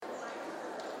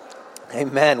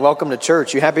Amen. Welcome to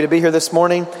church. You happy to be here this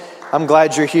morning? I'm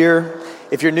glad you're here.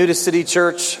 If you're new to City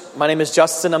Church, my name is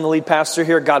Justin. I'm the lead pastor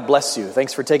here. God bless you.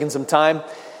 Thanks for taking some time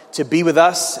to be with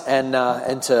us and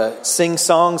to sing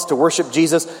songs, to worship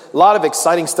Jesus. A lot of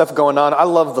exciting stuff going on. I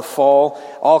love the fall.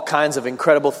 All kinds of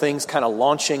incredible things kind of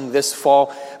launching this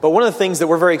fall. But one of the things that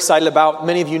we're very excited about,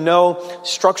 many of you know,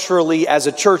 structurally as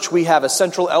a church, we have a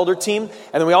central elder team.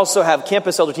 And then we also have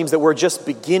campus elder teams that we're just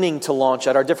beginning to launch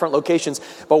at our different locations.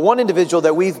 But one individual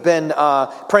that we've been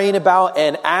praying about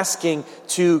and asking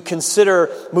to consider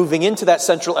moving into that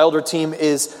central elder team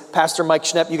is Pastor Mike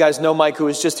Schnepp. You guys know Mike, who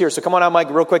is just here. So come on out, Mike,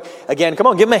 real quick. Again, come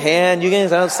on, give him a hand. You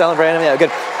guys celebrate him. Yeah,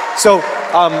 good. So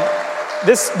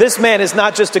this man is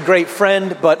not just a great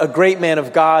friend, but a great man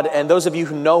of God. And those of you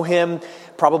who know him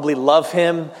probably love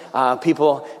him.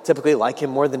 People typically like him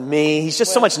more than me. He's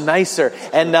just so much nicer.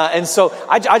 And so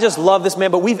I just love this man.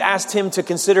 But we've asked him to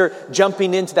consider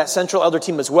jumping into that central elder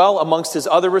team as well amongst his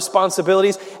other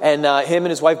responsibilities. And him and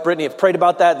his wife, Brittany, have prayed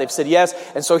about that. They've said yes.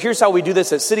 And so here's how we do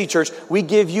this at City Church. We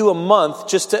give you a month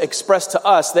just to express to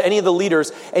us, that any of the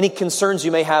leaders, any concerns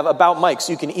you may have about Mike.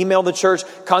 So you can email the church,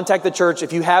 contact the church.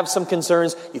 If you have some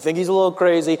concerns, you think he's a little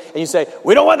crazy, and you say,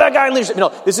 we don't want that guy in leadership. No,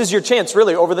 this is your chance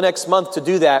really over the next month to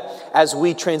do that. As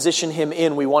we transition him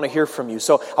in, we want to hear from you.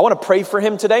 So I want to pray for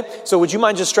him today. So would you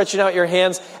mind just stretching out your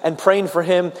hands and praying for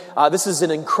him? This is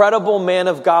an incredible man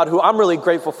of God who I'm really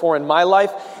grateful for in my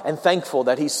life and thankful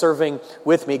that he's serving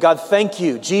with me. God, thank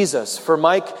you, Jesus, for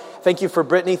Mike. Thank you for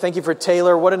Brittany. Thank you for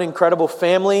Taylor. What an incredible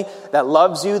family that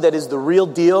loves you, that is the real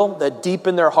deal, that deep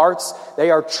in their hearts, they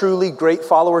are truly great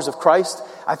followers of Christ.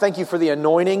 I thank you for the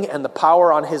anointing and the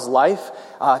power on his life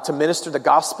to minister the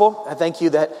gospel. I thank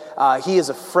you that he is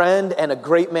a friend and a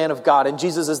great man of God. And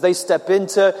Jesus, as they step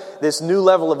into this new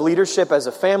level of leadership as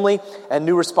a family and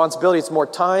new responsibility, it's more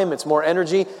time, it's more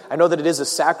energy. I know that it is a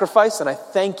sacrifice, and I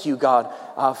thank you, God,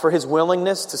 for his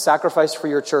willingness to sacrifice for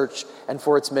your church and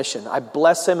for its mission. I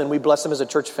bless him, and we bless him as a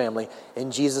church family.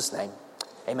 In Jesus' name,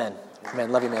 amen.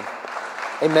 Amen. Love you, man.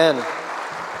 Amen.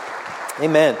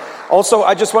 Amen. Also,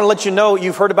 I just want to let you know,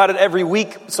 you've heard about it every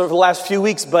week, so for the last few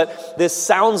weeks, but this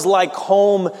Sounds Like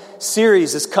Home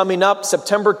series is coming up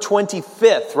September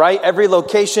 25th, right? Every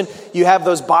location, you have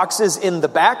those boxes in the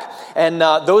back, and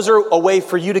those are a way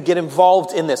for you to get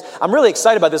involved in this. I'm really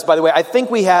excited about this, by the way. I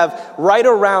think we have right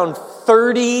around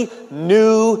 30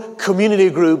 new community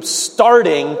groups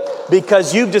starting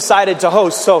because you've decided to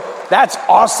host. So that's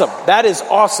awesome. That is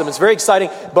awesome. It's very exciting,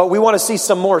 but we want to see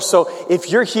some more. So if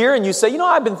you're here and you say,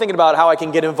 I've been thinking about how I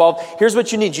can get involved, here's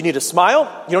what you need. You need a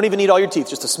smile. You don't even need all your teeth,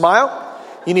 just a smile.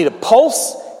 You need a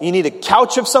pulse. You need a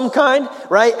couch of some kind,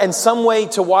 right? And some way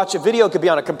to watch a video. It could be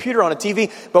on a computer, on a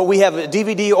TV, but we have a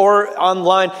DVD or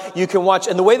online you can watch.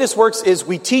 And the way this works is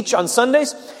we teach on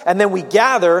Sundays, and then we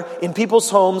gather in people's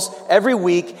homes every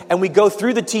week, and we go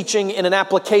through the teaching in an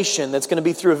application that's going to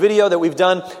be through a video that we've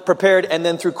done, prepared, and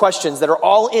then through questions that are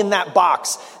all in that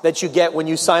box that you get when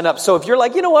you sign up. So if you're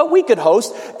like, we could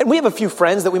host, and we have a few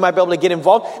friends that we might be able to get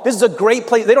involved, this is a great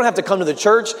place. They don't have to come to the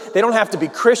church. They don't have to be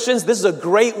Christians. This is a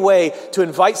great way to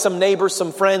invite some neighbors,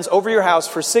 some friends over your house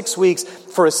for 6 weeks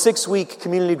for a 6-week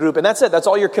community group. And that's it. That's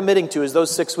all you're committing to is those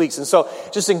 6 weeks. And so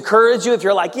just encourage you if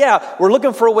you're like, we're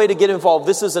looking for a way to get involved.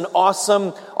 This is an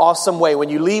awesome, awesome way. When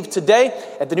you leave today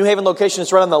at the New Haven location,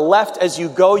 it's right on the left. As you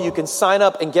go, you can sign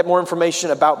up and get more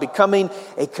information about becoming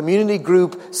a community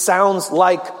group Sounds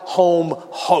Like Home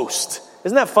host.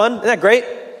 Isn't that fun? Isn't that great?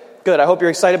 Good. I hope you're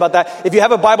excited about that. If you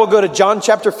have a Bible, go to John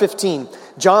chapter 15.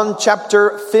 John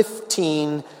chapter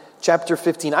 15. Chapter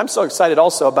 15. I'm so excited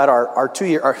also about our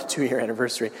two-year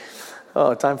anniversary.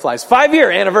 Oh, time flies.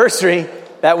 5-year anniversary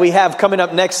that we have coming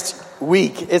up next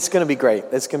week. It's going to be great.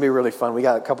 It's going to be really fun. We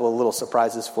got a couple of little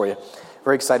surprises for you.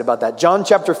 Very excited about that. John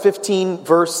chapter 15,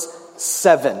 verse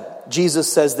 7.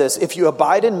 Jesus says this, "If you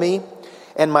abide in me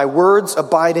and my words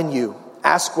abide in you,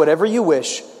 ask whatever you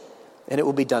wish and it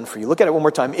will be done for you." Look at it one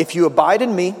more time. If you abide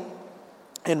in me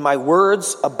and my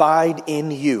words abide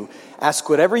in you, ask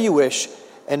whatever you wish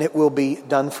and it will be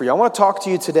done for you. I want to talk to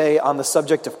you today on the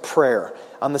subject of prayer.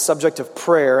 And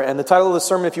the title of the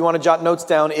sermon, if you want to jot notes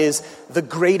down, is The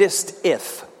Greatest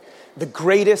If. The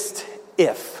Greatest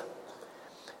If.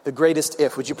 The Greatest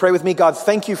If. Would you pray with me? God,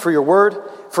 thank you for your word,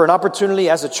 for an opportunity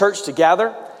as a church to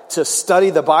gather, to study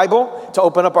the Bible, to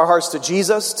open up our hearts to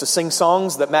Jesus, to sing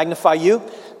songs that magnify you.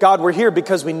 God, we're here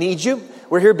because we need you.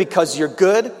 We're here because you're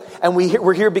good. And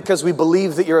we're here because we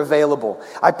believe that you're available.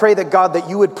 I pray that, God,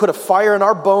 that you would put a fire in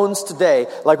our bones today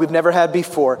like we've never had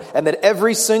before. And that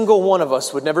every single one of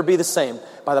us would never be the same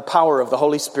by the power of the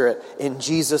Holy Spirit. In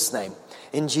Jesus' name.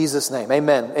 In Jesus' name.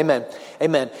 Amen. Amen.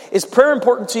 Amen. Is prayer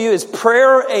important to you? Is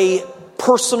prayer a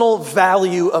personal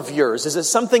value of yours? Is it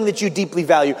something that you deeply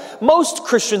value? Most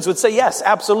Christians would say, yes,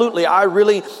 absolutely. I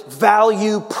really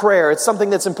value prayer. It's something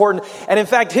that's important. And in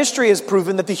fact, history has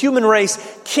proven that the human race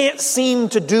can't seem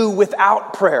to do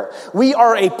without prayer. We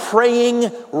are a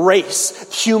praying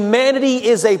race. Humanity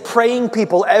is a praying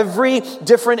people. Every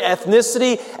different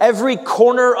ethnicity, every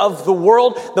corner of the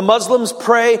world. The Muslims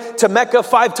pray to Mecca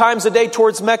 5 times a day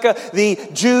towards Mecca. The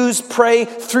Jews pray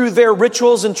through their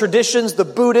rituals and traditions. The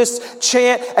Buddhists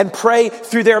chant and pray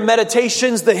through their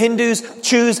meditations. The Hindus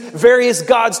choose various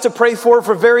gods to pray for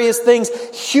various things.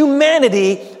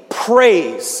 Humanity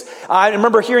prays. I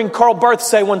remember hearing Karl Barth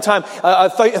say one time, a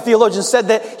theologian said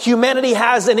that humanity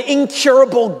has an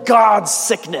incurable God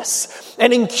sickness.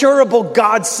 An incurable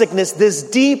God sickness, this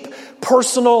deep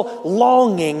personal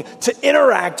longing to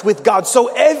interact with God. So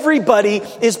everybody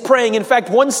is praying. In fact,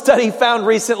 one study found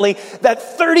recently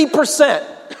that 30%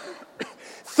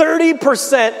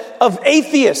 of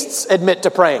atheists admit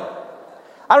to praying.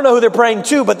 I don't know who they're praying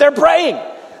to, but they're praying.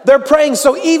 They're praying.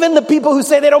 So even the people who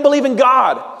say they don't believe in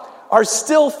God are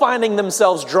still finding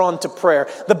themselves drawn to prayer.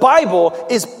 The Bible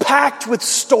is packed with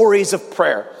stories of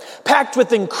prayer. Packed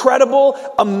with incredible,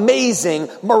 amazing,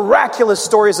 miraculous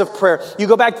stories of prayer. You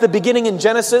go back to the beginning in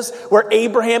Genesis where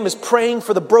Abraham is praying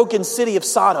for the broken city of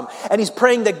Sodom. And he's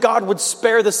praying that God would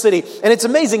spare the city. And it's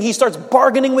amazing. He starts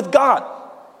bargaining with God.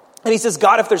 And he says,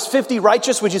 God, if there's 50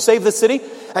 righteous, would you save the city?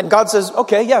 And God says,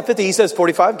 okay, yeah, 50. He says,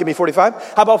 45, give me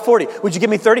 45. How about 40? Would you give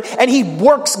me 30? And he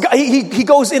works, he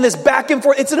goes in this back and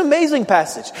forth. It's an amazing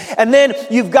passage. And then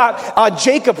you've got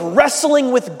Jacob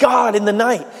wrestling with God in the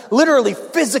night. Literally,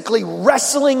 physically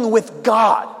wrestling with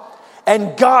God.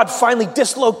 And God finally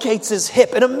dislocates his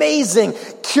hip. An amazing,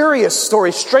 curious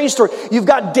story, strange story. You've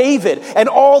got David and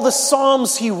all the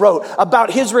Psalms he wrote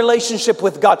about his relationship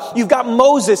with God. You've got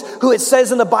Moses, who it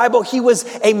says in the Bible, he was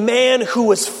a man who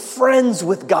was friends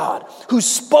with God, who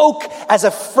spoke as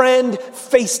a friend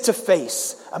face to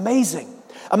face. Amazing.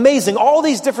 Amazing. All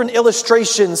these different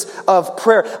illustrations of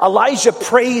prayer. Elijah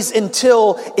prays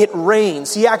until it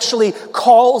rains. He actually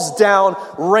calls down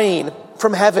rain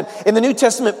from heaven. In the New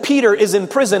Testament, Peter is in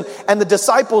prison and the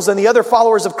disciples and the other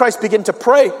followers of Christ begin to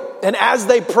pray. And as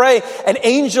they pray, an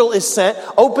angel is sent,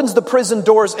 opens the prison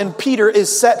doors, and Peter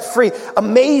is set free.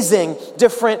 Amazing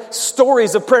different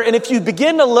stories of prayer. And if you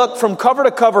begin to look from cover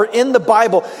to cover in the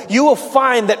Bible, you will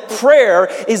find that prayer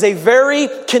is a very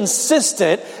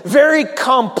consistent, very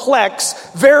complex,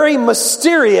 very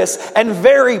mysterious, and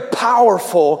very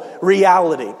powerful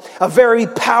reality. A very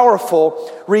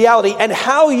powerful reality. And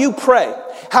how you pray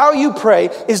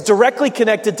is directly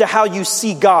connected to how you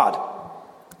see God.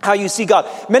 How you see God.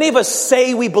 Many of us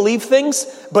say we believe things,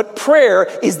 but prayer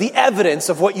is the evidence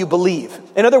of what you believe.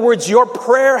 In other words, your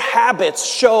prayer habits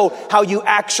show how you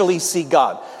actually see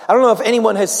God. I don't know if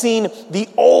anyone has seen the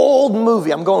old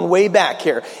movie. I'm going way back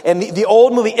here. And the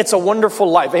old movie, It's a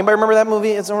Wonderful Life. Anybody remember that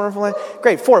movie, It's a Wonderful Life?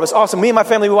 Great, 4 of us. Awesome. Me and my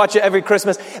family, we watch it every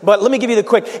Christmas. But let me give you the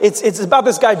quick. It's about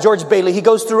this guy, George Bailey. He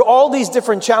goes through all these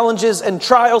different challenges and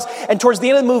trials. And towards the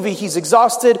end of the movie, he's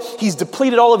exhausted. He's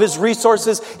depleted all of his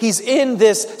resources. He's in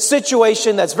this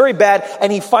situation that's very bad.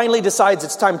 And he finally decides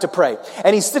it's time to pray.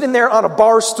 And he's sitting there on a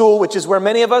bar stool, which is where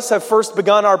many of us have first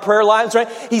begun our prayer lives, right?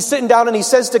 He's sitting down and he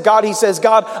says to God,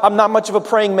 God, I'm not much of a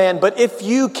praying man, but if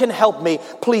you can help me,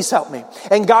 please help me.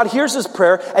 And God hears his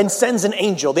prayer and sends an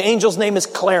angel. The angel's name is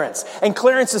Clarence. And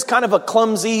Clarence is kind of a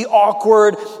clumsy,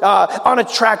 awkward,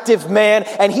 unattractive man.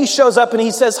 And he shows up and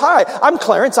he says, hi, I'm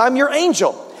Clarence. I'm your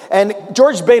angel. And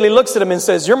George Bailey looks at him and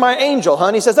says, you're my angel, huh?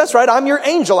 And he says, that's right. I'm your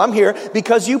angel. I'm here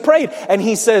because you prayed. And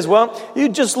he says, well, you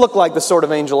just look like the sort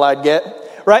of angel I'd get.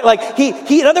 Right? Like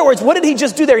he, in other words, what did he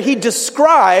just do there? He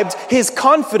described his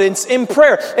confidence in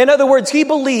prayer. In other words, he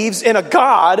believes in a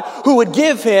God who would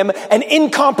give him an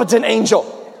incompetent angel.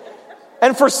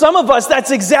 And for some of us,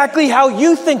 that's exactly how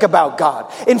you think about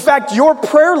God. In fact, your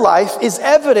prayer life is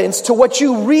evidence to what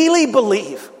you really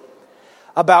believe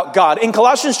about God. In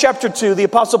Colossians chapter 2, the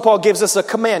Apostle Paul gives us a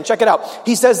command. Check it out.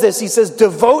 He says this. He says,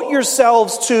 devote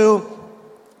yourselves to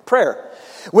prayer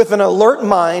with an alert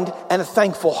mind and a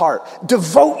thankful heart.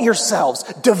 Devote yourselves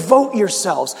to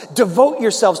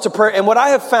prayer. And what I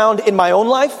have found in my own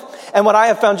life, and what I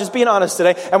have found, just being honest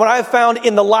today, and what I have found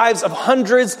in the lives of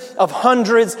hundreds of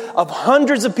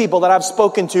people that I've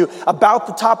spoken to about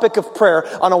the topic of prayer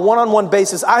on a one-on-one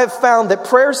basis, I have found that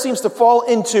prayer seems to fall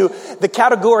into the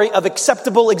category of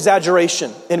acceptable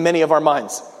exaggeration in many of our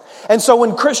minds. And so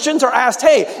when Christians are asked,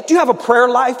 hey, do you have a prayer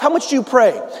life? How much do you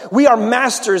pray? We are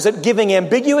masters at giving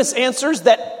ambiguous answers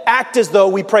that act as though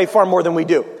we pray far more than we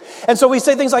do. And so we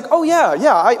say things like, praise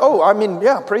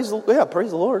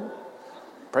the Lord.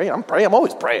 I'm praying, I'm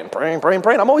always praying.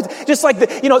 I'm always, just like,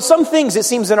 some things it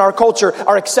seems in our culture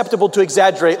are acceptable to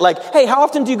exaggerate. Like, hey, how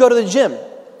often do you go to the gym?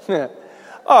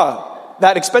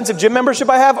 That expensive gym membership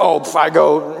I have? I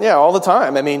go, all the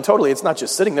time. I mean, totally, it's not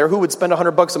just sitting there. Who would spend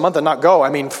 $100 a month and not go? I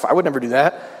mean, I would never do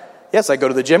that. Yes, I go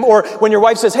to the gym. Or when your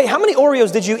wife says, hey, how many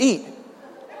Oreos did you eat?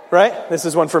 Right? This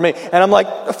is one for me. And I'm like,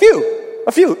 a few.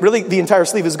 Really, the entire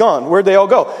sleeve is gone. Where'd they all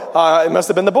go? It must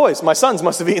have been the boys. My sons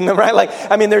must have eaten them, right?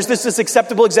 There's this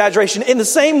acceptable exaggeration. In the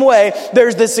same way,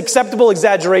 there's this acceptable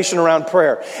exaggeration around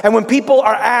prayer. And when people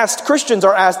are asked, Christians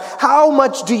are asked, how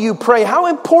much do you pray? How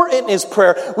important is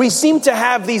prayer? We seem to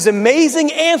have these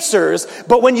amazing answers,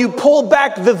 but when you pull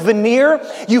back the veneer,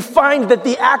 you find that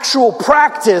the actual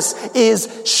practice is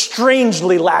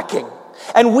strangely lacking.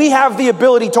 And we have the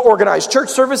ability to organize church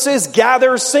services,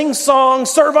 gather, sing songs,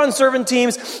 serve on servant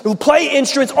teams, play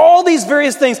instruments, all these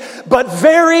various things. But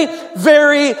very,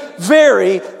 very,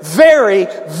 very, very,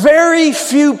 very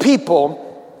few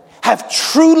people have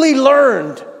truly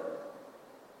learned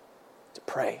to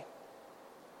pray.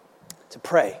 To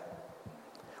pray.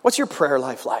 What's your prayer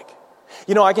life like?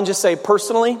 I can just say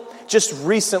personally, just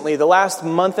recently, the last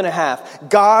month and a half,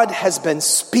 God has been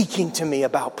speaking to me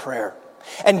about prayer.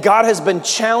 And God has been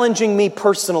challenging me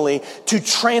personally to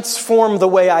transform the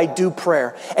way I do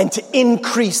prayer and to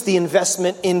increase the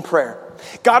investment in prayer.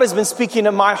 God has been speaking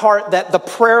to my heart that the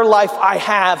prayer life I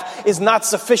have is not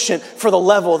sufficient for the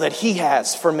level that He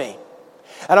has for me.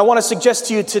 And I want to suggest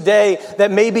to you today that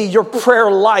maybe your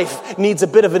prayer life needs a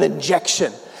bit of an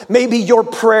injection. Maybe your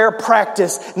prayer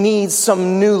practice needs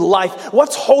some new life.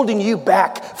 What's holding you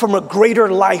back from a greater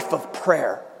life of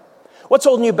prayer? What's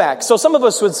holding you back? So some of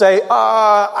us would say,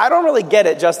 I don't really get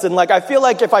it, Justin. I feel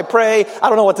like if I pray, I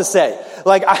don't know what to say.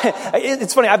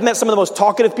 It's funny, I've met some of the most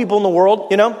talkative people in the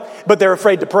world, but they're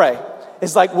afraid to pray.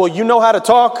 It's like, well, you know how to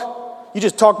talk. You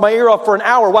just talk my ear off for an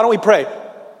hour. Why don't we pray?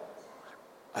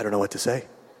 I don't know what to say.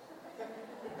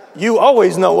 You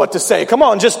always know what to say. Come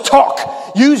on, just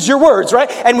talk. Use your words, right?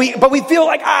 But we feel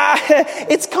like,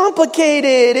 it's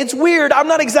complicated. It's weird. I'm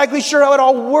not exactly sure how it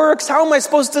all works. How am I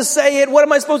supposed to say it? What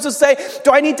am I supposed to say?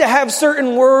 Do I need to have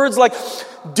certain words like,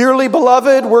 dearly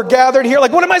beloved, we're gathered here?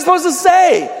 What am I supposed to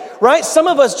say? Right? Some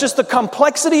of us, just the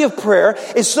complexity of prayer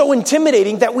is so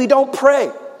intimidating that we don't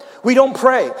pray. We don't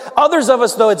pray. Others of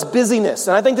us, though, it's busyness.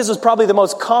 And I think this is probably the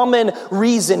most common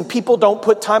reason people don't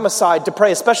put time aside to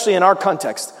pray, especially in our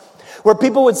context. Where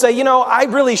people would say, I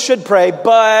really should pray,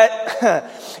 but,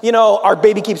 our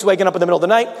baby keeps waking up in the middle of the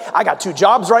night. I got 2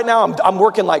 jobs right now. I'm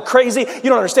working like crazy. You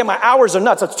don't understand. My hours are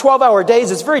nuts. It's 12-hour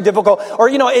days. It's very difficult. Or,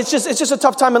 it's just a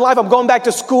tough time in life. I'm going back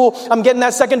to school. I'm getting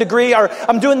that second degree, or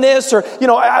I'm doing this, or,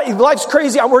 life's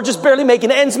crazy. We're just barely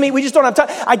making ends meet. We just don't have time.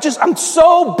 I'm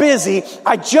so busy.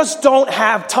 I just don't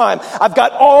have time. I've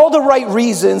got all the right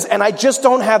reasons, and I just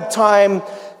don't have time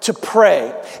to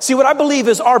pray. See, what I believe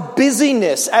is our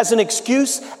busyness as an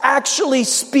excuse actually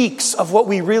speaks of what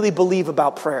we really believe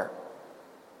about prayer.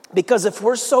 Because if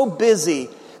we're so busy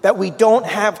that we don't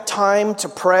have time to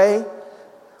pray,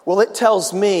 well, it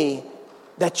tells me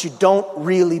that you don't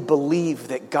really believe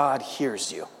that God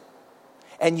hears you.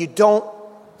 And you don't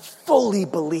fully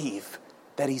believe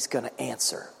that He's going to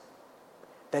answer.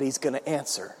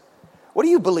 What do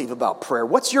you believe about prayer?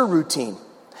 What's your routine?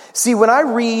 See, when I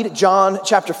read John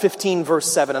chapter 15, verse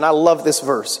 7, and I love this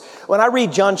verse. When I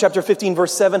read John chapter 15,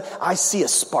 verse 7, I see a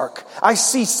spark. I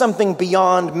see something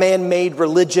beyond man-made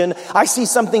religion. I see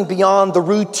something beyond the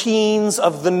routines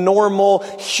of the normal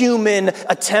human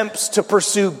attempts to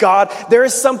pursue God. There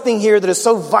is something here that is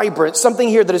so vibrant, something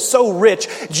here that is so rich.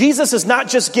 Jesus is not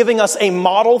just giving us a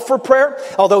model for prayer,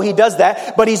 although He does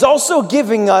that, but He's also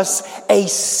giving us a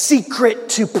secret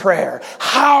to prayer.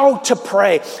 How to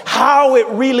pray, how it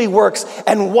really works,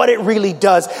 and what it really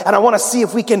does. And I want to see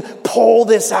if we can pull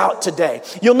this out today.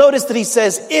 You'll notice that He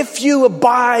says, if you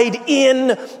abide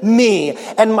in me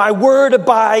and my word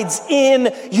abides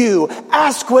in you,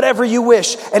 ask whatever you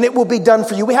wish and it will be done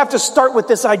for you. We have to start with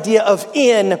this idea of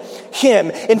in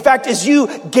Him. In fact, as you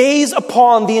gaze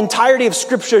upon the entirety of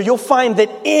Scripture, you'll find that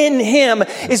in Him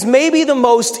is maybe the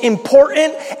most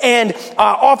important and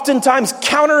oftentimes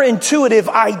counterintuitive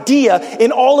idea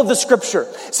in all of the Scripture.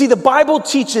 See, the Bible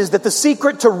teaches that the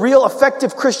secret to real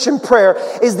effective Christian prayer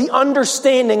is the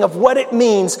understanding of what it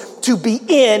means to be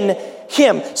in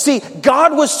Him. See,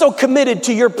 God was so committed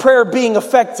to your prayer being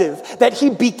effective that He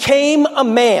became a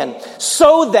man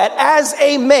so that as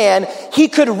a man, He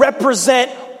could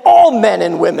represent all men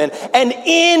and women. And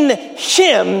in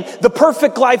him, the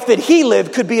perfect life that he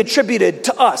lived could be attributed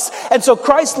to us. And so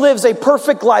Christ lives a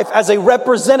perfect life as a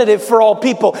representative for all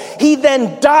people. He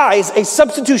then dies a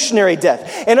substitutionary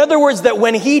death. In other words, that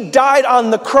when he died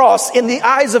on the cross, in the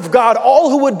eyes of God, all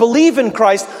who would believe in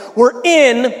Christ were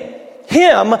in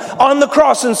him on the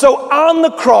cross. And so on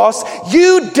the cross,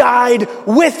 you died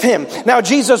with him. Now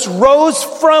Jesus rose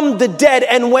from the dead,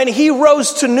 and when he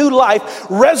rose to new life,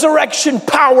 resurrection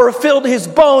power filled his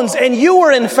bones, and you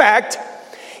were in fact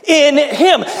in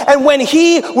him. And when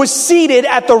he was seated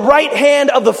at the right hand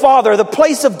of the Father, the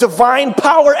place of divine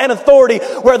power and authority,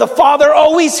 where the Father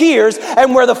always hears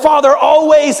and where the Father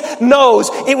always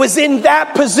knows, it was in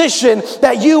that position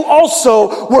that you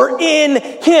also were in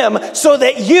him, so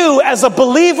that you as a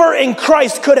believer in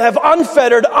Christ could have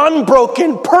unfettered,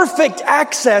 unbroken, perfect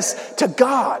access to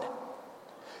God.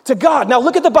 To God. Now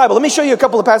look at the Bible. Let me show you a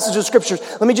couple of passages of scriptures.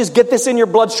 Let me just get this in your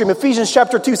bloodstream. Ephesians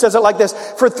chapter 2 says it like this.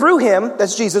 For through him,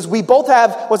 that's Jesus, we both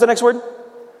have, what's the next word?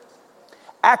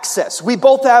 Access. We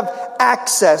both have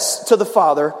access to the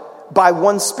Father by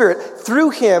one Spirit.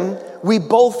 Through him, we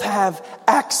both have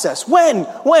access. When?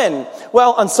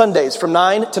 Well, on Sundays from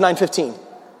 9 to 9:15.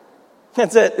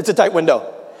 That's it. It's a tight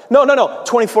window. No.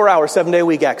 24-hour,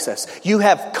 7-day-a-week access. You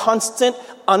have constant,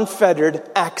 unfettered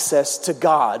access to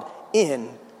God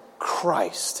in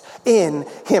Christ, in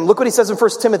him. Look what he says in 1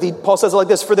 Timothy. Paul says it like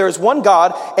this. For there is one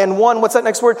God and one, what's that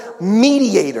next word?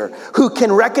 Mediator, who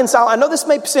can reconcile. I know this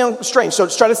may sound strange, so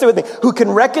try to stay with me. Who can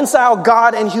reconcile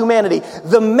God and humanity.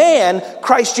 The man,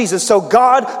 Christ Jesus. So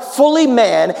God, fully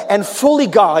man and fully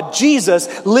God,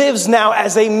 Jesus lives now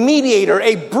as a mediator,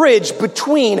 a bridge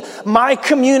between my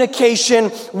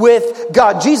communication with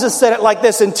God. Jesus said it like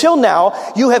this. Until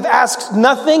now, you have asked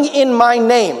nothing in my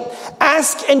name.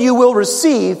 Ask and you will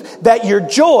receive, that your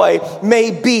joy may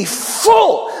be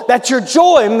full. That your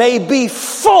joy may be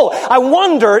full. I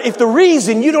wonder if the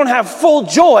reason you don't have full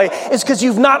joy is because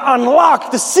you've not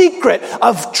unlocked the secret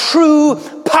of true,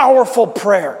 powerful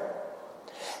prayer.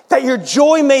 That your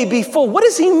joy may be full. What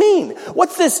does he mean?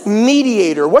 What's this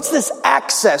mediator? What's this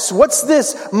access? What's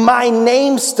this my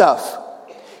name stuff?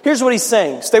 Here's what he's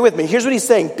saying. Stay with me. Here's what he's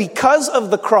saying. Because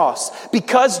of the cross,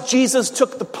 because Jesus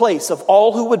took the place of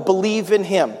all who would believe in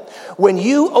him, when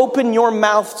you open your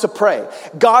mouth to pray,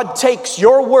 God takes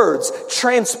your words,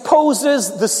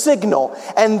 transposes the signal,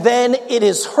 and then it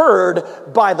is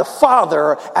heard by the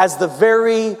Father as the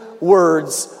very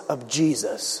words of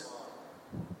Jesus.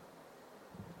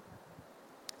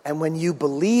 And when you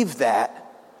believe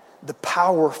that, the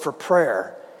power for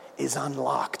prayer is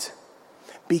unlocked.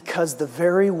 Because the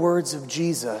very words of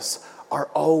Jesus are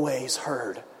always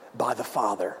heard by the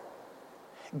Father.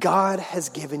 God has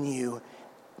given you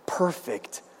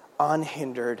perfect,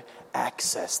 unhindered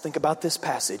access. Think about this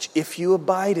passage. If you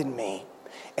abide in me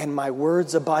and my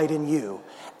words abide in you,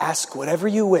 ask whatever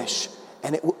you wish.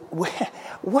 And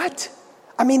what?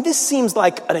 I mean, this seems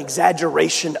like an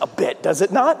exaggeration a bit, does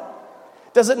it not?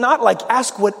 Does it not? Like,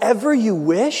 ask whatever you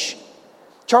wish?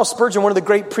 Charles Spurgeon, one of the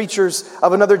great preachers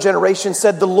of another generation,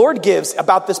 said the Lord gives,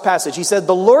 about this passage, he said,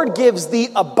 the Lord gives the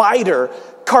abider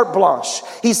carte blanche.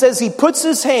 He says he puts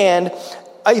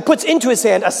into his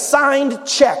hand a signed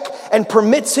check and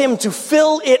permits him to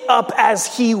fill it up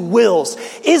as he wills.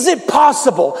 Is it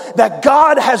possible that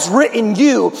God has written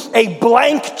you a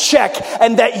blank check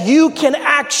and that you can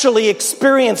actually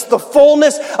experience the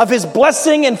fullness of his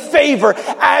blessing and favor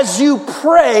as you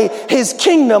pray his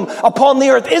kingdom upon the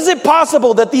earth? Is it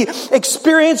possible that the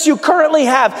experience you currently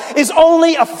have is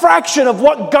only a fraction of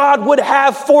what God would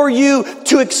have for you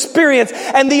to experience,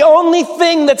 and the only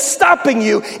thing that's stopping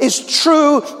you is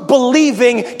true,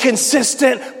 believing,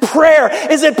 consistent prayer?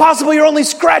 Is it possible you're only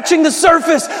scratching the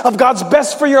surface of God's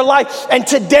best for your life, and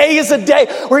today is a day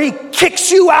where he kicks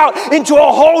you out into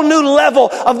a whole new level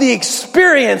of the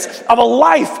experience of a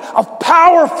life of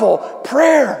powerful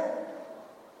prayer?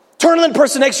 Turn to the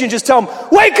person next to you and just tell them,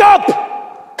 wake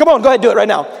up! Come on, go ahead, do it right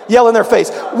now. Yell in their face.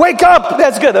 Wake up!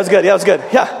 That's good. Yeah, that's good.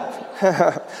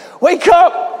 Yeah. Wake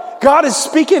up! God is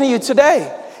speaking to you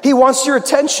today. He wants your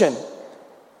attention.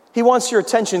 He wants your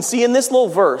attention. See, in this little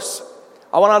verse,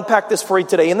 I want to unpack this for you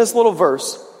today. In this little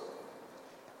verse,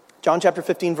 John chapter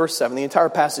 15, verse 7, the entire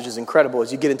passage is incredible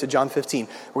as you get into John 15.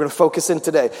 We're going to focus in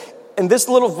today. In this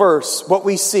little verse, what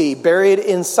we see buried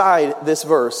inside this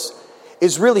verse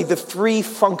is really the three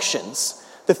functions,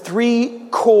 the three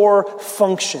core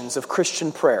functions of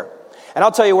Christian prayer. And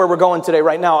I'll tell you where we're going today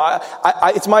right now.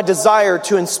 It's my desire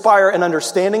to inspire an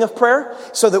understanding of prayer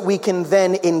so that we can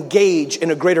then engage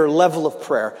in a greater level of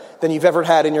prayer than you've ever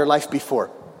had in your life before.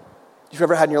 you've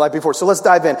ever had in your life before. So let's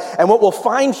dive in. And what we'll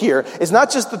find here is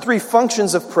not just the three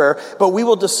functions of prayer, but we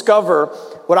will discover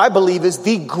what I believe is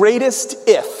the greatest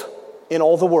if in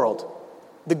all the world.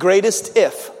 The greatest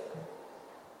if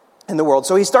in the world.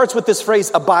 So he starts with this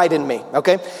phrase, abide in me,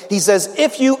 okay? He says,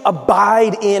 if you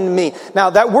abide in me.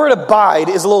 Now, that word abide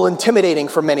is a little intimidating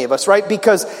for many of us, right?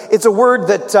 Because it's a word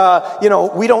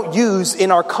that, we don't use in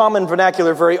our common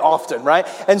vernacular very often, right?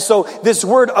 And so this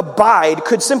word abide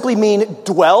could simply mean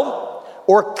dwell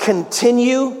or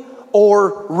continue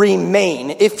or remain.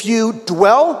 If you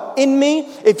dwell in me,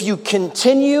 if you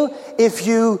continue, if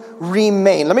you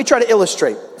remain. Let me try to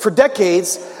illustrate. For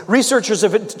decades, researchers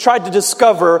have tried to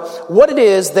discover what it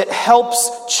is that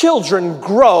helps children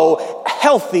grow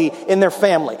healthy in their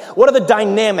family. What are the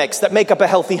dynamics that make up a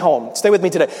healthy home? Stay with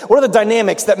me today. What are the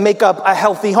dynamics that make up a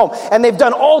healthy home? And they've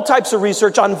done all types of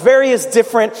research on various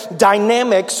different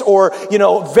dynamics or,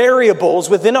 variables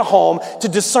within a home to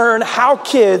discern how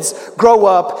kids grow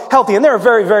up healthy. And there are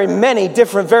very, very many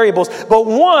different variables. But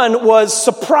one was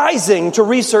surprising to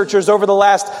researchers over the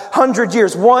last 100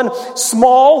 years. One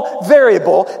small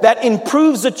variable that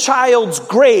improves a child's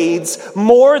grades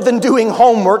more than doing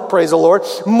homework, praise the Lord,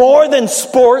 more than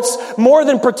sports, more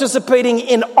than participating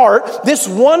in art. This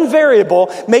one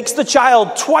variable makes the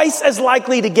child twice as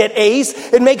likely to get A's.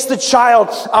 It makes the child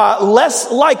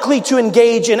less likely to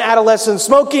engage in adolescent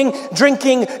smoking,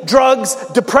 drinking, drugs,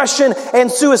 depression,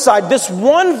 and suicide. This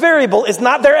one variable is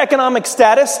not their economic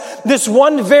status. This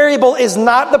one variable is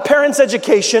not the parents'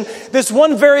 education. This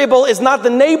one variable is not the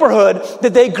neighborhood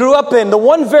that they grew up in. The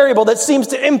one variable that seems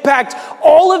to impact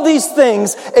all of these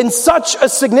things in such a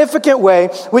significant way,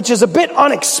 which is a bit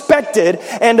unexpected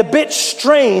and a bit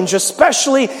strange,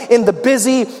 especially in the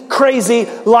busy, crazy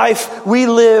life we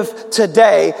live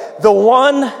today. The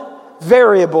one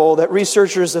variable that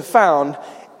researchers have found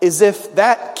is if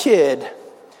that kid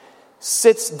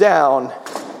sits down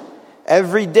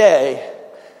every day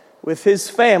with his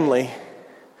family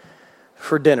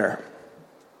for dinner.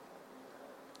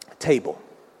 Table.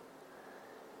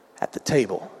 At the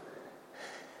table.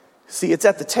 See, it's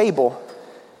at the table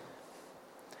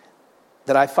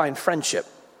that I find friendship.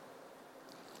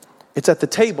 It's at the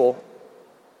table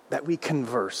that we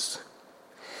converse.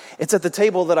 It's at the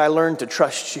table that I learn to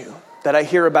trust you, that I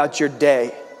hear about your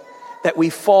day, that we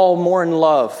fall more in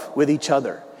love with each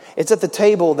other. It's at the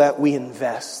table that we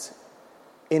invest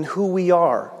in who we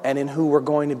are and in who we're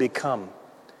going to become.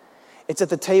 It's at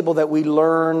the table that we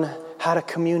learn how to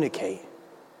communicate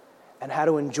and how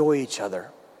to enjoy each other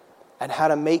and how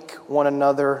to make one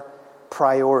another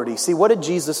priority. See, what did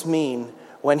Jesus mean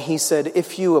when he said,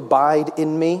 if you abide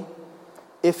in me,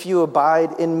 if you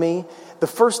abide in me? The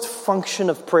first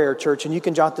function of prayer, church, and you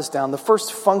can jot this down, the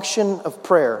first function of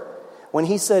prayer, when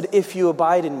he said, if you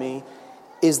abide in me,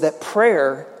 is that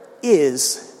prayer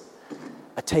is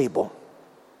a table.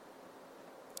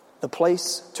 The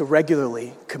place to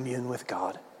regularly commune with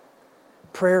God.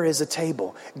 Prayer is a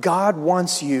table. God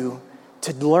wants you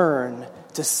to learn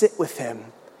to sit with him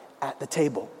at the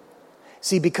table.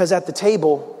 See, because at the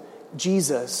table,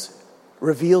 Jesus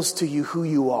reveals to you who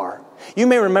you are. You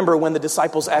may remember when the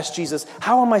disciples asked Jesus,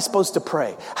 how am I supposed to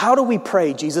pray? How do we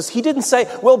pray, Jesus? He didn't say,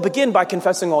 well, begin by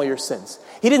confessing all your sins.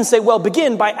 He didn't say, well,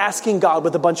 begin by asking God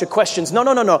with a bunch of questions. No.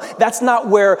 That's not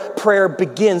where prayer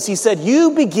begins. He said,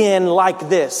 you begin like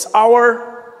this.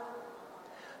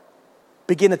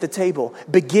 Begin at the table.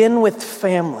 Begin with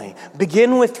family.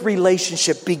 Begin with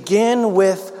relationship. Begin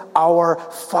with our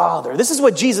Father. This is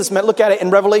what Jesus meant. Look at it in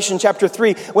Revelation chapter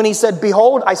 3 when he said,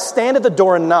 behold, I stand at the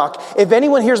door and knock. If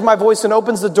anyone hears my voice and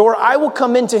opens the door, I will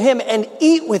come into him and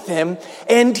eat with him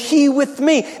and he with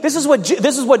me. This is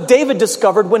what David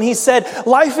discovered when he said,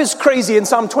 life is crazy in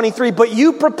Psalm 23, but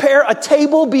you prepare a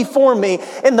table before me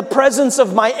in the presence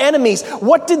of my enemies.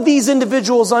 What did these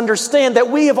individuals understand that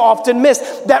we have often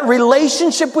missed? That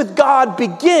relationship with God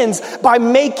begins by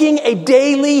making a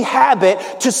daily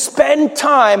habit to spend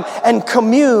time and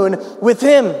commune with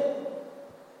him.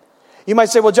 You might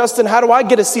say, well, Justin, how do I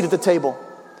get a seat at the table?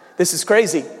 This is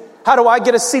crazy. How do I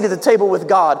get a seat at the table with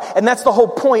God? And that's the whole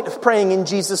point of praying in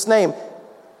Jesus' name.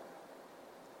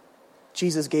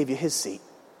 Jesus gave you his seat.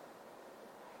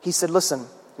 He said, listen,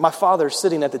 my Father's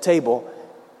sitting at the table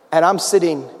and I'm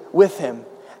sitting with him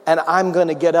and I'm going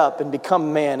to get up and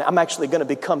become man. I'm actually going to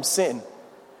become sin,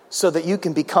 so that you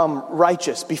can become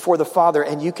righteous before the Father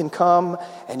and you can come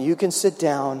and you can sit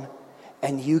down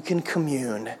and you can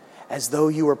commune as though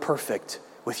you were perfect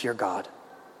with your God.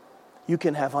 You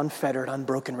can have unfettered,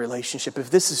 unbroken relationship. If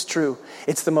this is true,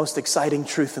 it's the most exciting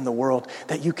truth in the world,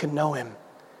 that you can know him,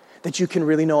 that you can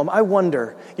really know him. I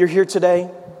wonder, you're here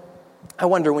today, I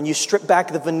wonder, when you strip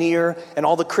back the veneer and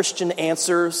all the Christian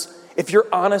answers, if you're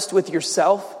honest with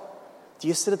yourself, do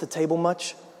you sit at the table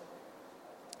much?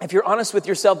 If you're honest with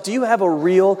yourself, do you have a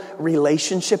real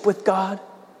relationship with God?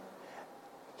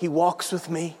 He walks with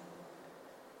me.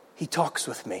 He talks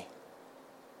with me.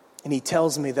 And he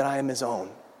tells me that I am his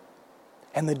own.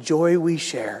 And the joy we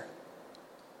share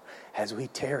as we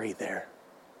tarry there,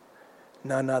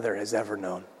 none other has ever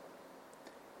known.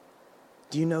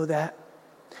 Do you know that?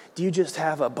 Do you just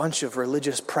have a bunch of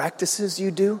religious practices you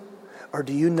do? Or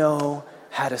do you know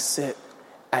how to sit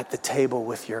at the table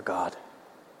with your God?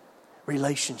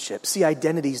 Relationship. See,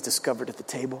 identity is discovered at the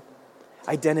table.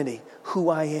 Identity, who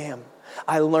I am.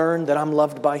 I learn that I'm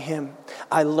loved by him.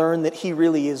 I learn that he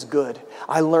really is good.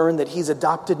 I learn that he's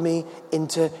adopted me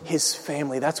into his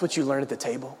family. That's what you learn at the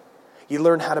table. You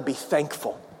learn how to be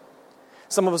thankful.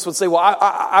 Some of us would say, well,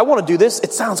 I want to do this.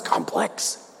 It sounds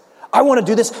complex. I want to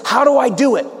do this. How do I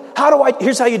do it?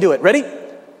 Here's how you do it. Ready?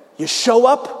 You show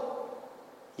up,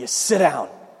 you sit down,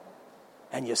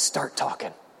 and you start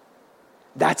talking.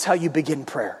 That's how you begin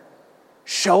prayer.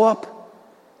 Show up,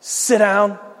 sit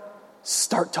down,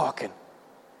 start talking.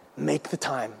 Make the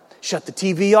time. Shut the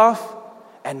TV off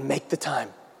and make the time.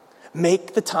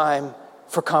 Make the time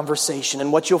for conversation.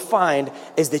 And what you'll find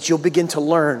is that you'll begin to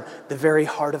learn the very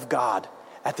heart of God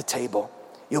at the table.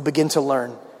 You'll begin to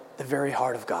learn the very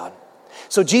heart of God.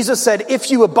 So Jesus said,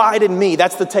 if you abide in me,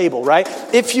 that's the table, right?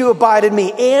 If you abide in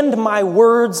me and my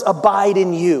words abide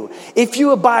in you. If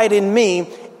you abide in me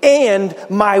and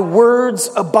my words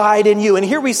abide in you. And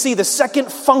here we see the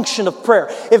second function of prayer.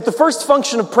 If the first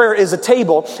function of prayer is a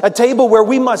table where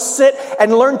we must sit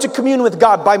and learn to commune with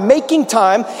God by making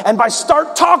time and by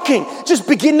start talking, just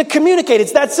begin to communicate.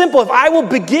 It's that simple. If I will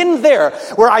begin there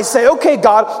where I say, okay,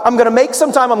 God, I'm going to make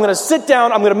some time, I'm going to sit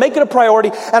down, I'm going to make it a priority,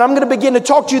 and I'm going to begin to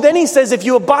talk to you. Then he says, if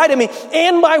you abide in me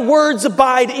and my words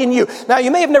abide in you. Now,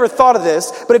 you may have never thought of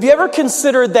this, but have you ever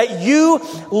considered that you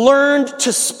learned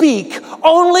to speak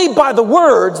only by the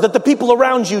words that the people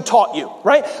around you taught you,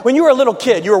 right? When you were a little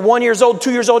kid, you were 1 year old,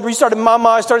 2 years old, you started mama,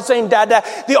 I started saying dada.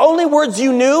 The only words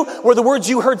you knew were the words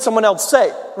you heard someone else say,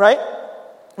 right?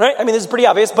 Right? I mean, this is pretty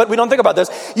obvious, but we don't think about this.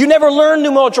 You never learned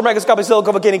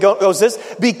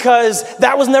pneumotromegoscopic because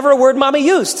that was never a word mommy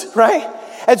used, right?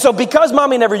 And so because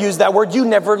mommy never used that word, you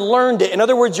never learned it. In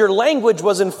other words, your language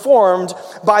was informed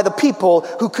by the people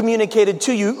who communicated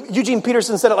to you. Eugene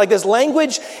Peterson said it like this: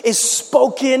 language is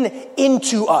spoken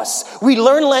into us. We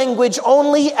learn language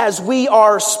only as we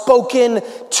are spoken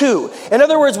to. In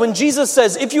other words, when Jesus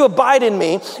says, if you abide in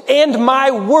me and my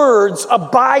words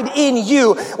abide in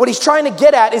you, what he's trying to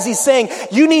get at is he's saying,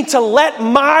 you need to let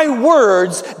my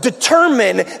words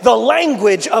determine the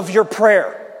language of your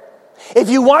prayer. If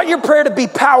you want your prayer to be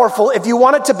powerful, if you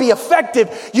want it to be effective,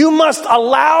 you must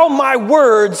allow my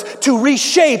words to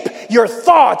reshape your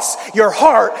thoughts, your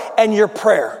heart, and your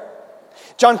prayer.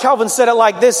 John Calvin said it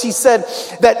like this. He said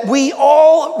that we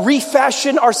all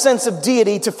refashion our sense of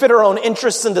deity to fit our own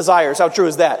interests and desires. How true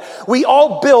is that? We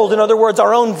all build, in other words,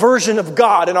 our own version of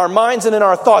God in our minds and in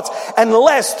our thoughts,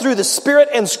 unless through the Spirit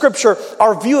and Scripture,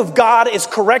 our view of God is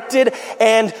corrected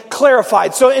and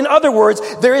clarified. So in other words,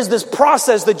 there is this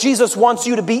process that Jesus wants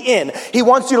you to be in. He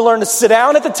wants you to learn to sit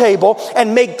down at the table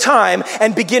and make time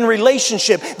and begin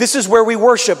relationship. This is where we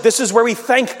worship. This is where we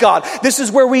thank God. This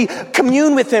is where we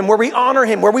commune with him, where we honor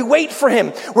him, where we wait for him,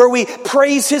 where we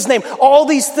praise his name. All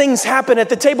these things happen at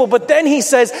the table. But then he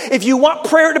says, if you want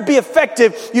prayer to be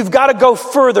effective, you've got to go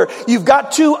further. You've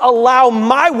got to allow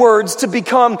my words to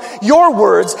become your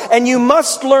words, and you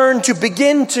must learn to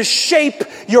begin to shape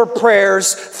your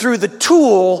prayers through the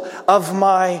tool of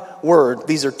my word.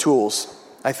 These are tools,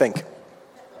 I think.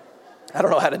 I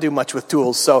don't know how to do much with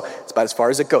tools, so it's about as far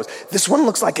as it goes. This one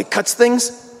looks like it cuts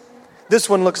things. This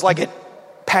one looks like it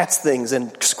pats things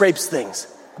and scrapes things.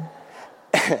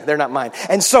 They're not mine.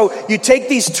 And so you take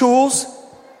these tools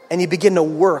and you begin to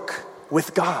work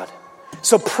with God.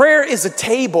 So prayer is a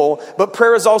table, but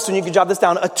prayer is also, and you can jot this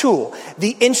down, a tool.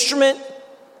 The instrument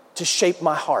to shape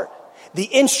my heart. The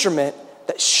instrument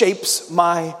that shapes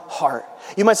my heart.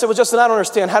 You might say, well, Justin, I don't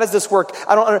understand. How does this work?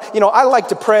 I like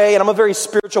to pray and I'm a very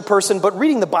spiritual person, but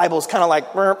reading the Bible is kind of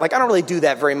like I don't really do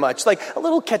that very much. Like a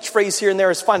little catchphrase here and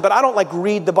there is fine, but I don't like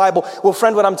read the Bible. Well,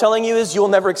 friend, what I'm telling you is you'll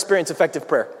never experience effective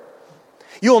prayer.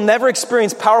 You will never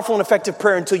experience powerful and effective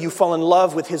prayer until you fall in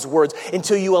love with his words,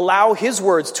 until you allow his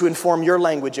words to inform your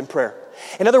language in prayer.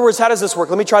 In other words, how does this work?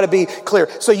 Let me try to be clear.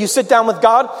 So you sit down with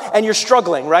God and you're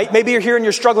struggling, right? Maybe you're here and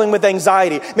you're struggling with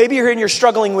anxiety. Maybe you're here and you're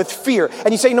struggling with fear.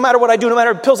 And you say, no matter what I do, no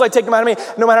matter what pills I take, no matter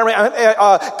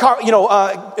how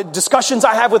many discussions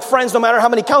I have with friends, no matter how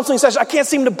many counseling sessions, I can't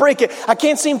seem to break it. I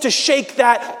can't seem to shake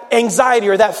that anxiety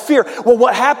or that fear. Well,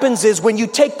 what happens is when you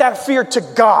take that fear to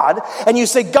God and you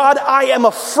say, God, I am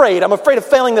afraid. I'm afraid of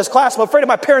failing this class. I'm afraid of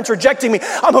my parents rejecting me.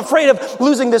 I'm afraid of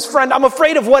losing this friend. I'm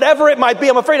afraid of whatever it might be.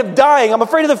 I'm afraid of dying. I'm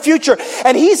afraid of the future.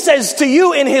 And he says to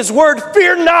you in his word,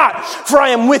 fear not, for I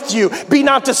am with you. Be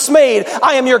not dismayed.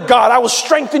 I am your God. I will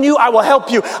strengthen you. I will help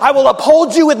you. I will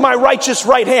uphold you with my righteous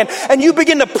right hand. And you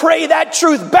begin to pray that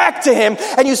truth back to him.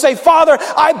 And you say, Father,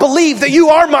 I believe that you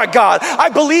are my God. I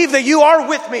believe that you are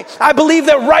with me. I believe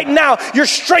that right now you're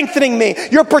strengthening me.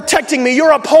 You're protecting me.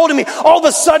 You're upholding me. All of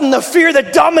a sudden, the fear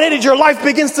that dominated your life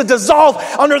begins to dissolve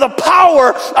under the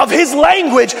power of his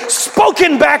language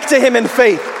spoken back to him in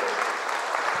faith.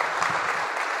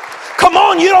 Come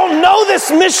on, you don't know this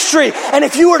mystery. And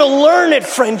if you were to learn it,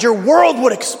 friend, your world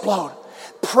would explode.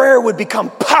 Prayer would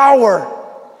become power.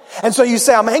 And so you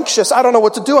say, I'm anxious. I don't know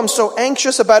what to do. I'm so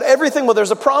anxious about everything. Well,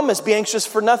 there's a promise. Be anxious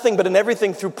for nothing, but in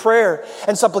everything through prayer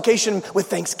and supplication with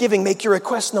thanksgiving, make your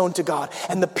requests known to God.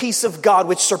 And the peace of God,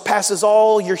 which surpasses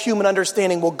all your human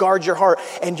understanding, will guard your heart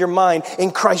and your mind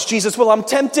in Christ Jesus. Well, I'm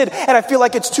tempted and I feel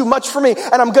like it's too much for me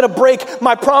and I'm going to break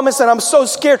my promise and I'm so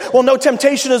scared. Well, no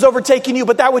temptation is overtaking you,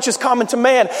 but that which is common to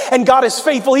man. And God is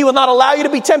faithful. He will not allow you to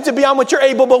be tempted beyond what you're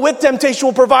able, but with temptation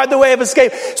will provide the way of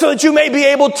escape so that you may be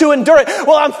able to endure it.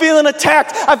 Well, I'm feeling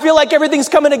attacked. I feel like everything's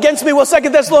coming against me. Well,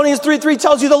 2 Thessalonians 3:3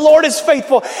 tells you the Lord is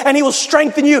faithful and he will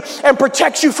strengthen you and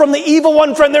protect you from the evil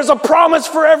one. Friend, there's a promise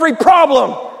for every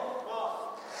problem.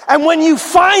 And when you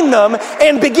find them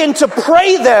and begin to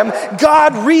pray them,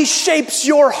 God reshapes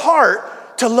your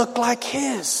heart to look like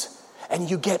his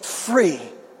and you get free.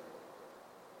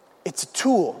 It's a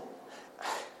tool,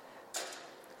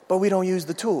 but we don't use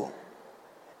the tool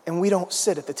and we don't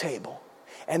sit at the table.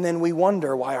 And then we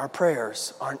wonder why our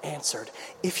prayers aren't answered.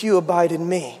 If you abide in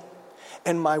me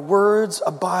and my words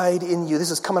abide in you.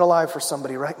 This is coming alive for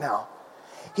somebody right now.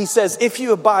 He says, if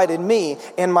you abide in me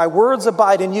and my words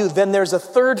abide in you, then there's a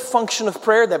third function of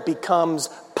prayer that becomes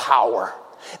power.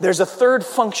 There's a third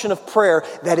function of prayer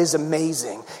that is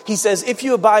amazing. He says, if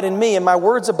you abide in me and my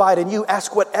words abide in you,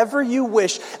 ask whatever you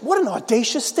wish. What an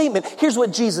audacious statement. Here's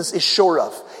what Jesus is sure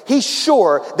of. He's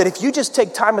sure that if you just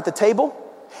take time at the table,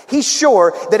 he's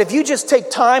sure that if you just take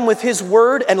time with his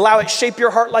word and allow it shape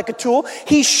your heart like a tool,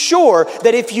 he's sure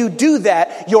that if you do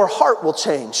that, your heart will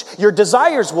change, your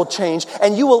desires will change,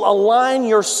 and you will align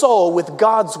your soul with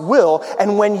God's will.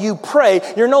 And when you pray,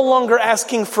 you're no longer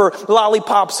asking for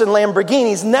lollipops and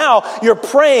Lamborghinis. Now you're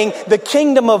praying the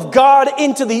kingdom of God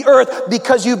into the earth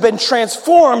because you've been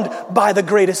transformed by the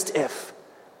greatest if.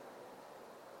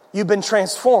 You've been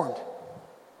transformed.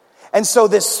 And so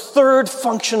this third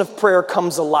function of prayer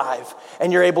comes alive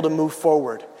and you're able to move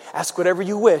forward. Ask whatever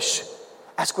you wish.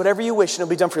 Ask whatever you wish and it'll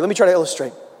be done for you. Let me try to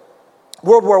illustrate.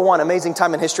 World War I, amazing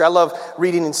time in history. I love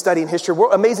reading and studying history.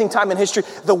 Amazing time in history.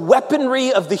 The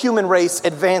weaponry of the human race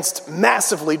advanced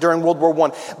massively during World War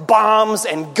I. Bombs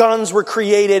and guns were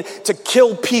created to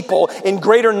kill people in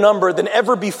greater number than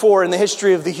ever before in the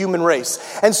history of the human race.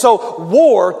 And so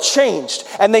war changed.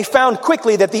 And they found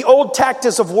quickly that the old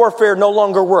tactics of warfare no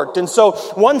longer worked. And so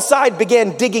one side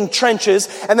began digging trenches,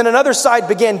 and then another side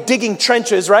began digging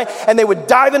trenches, right? And they would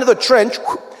dive into the trench.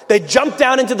 They'd jump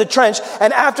down into the trench,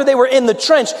 and after they were in the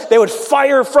trench, they would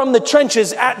fire from the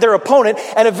trenches at their opponent,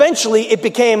 and eventually it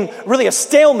became really a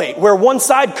stalemate where one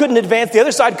side couldn't advance, the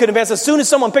other side couldn't advance. As soon as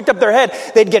someone picked up their head,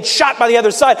 they'd get shot by the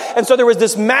other side. And so there was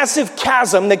this massive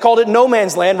chasm, they called it no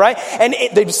man's land, right? And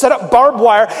they'd set up barbed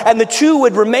wire, and the two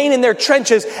would remain in their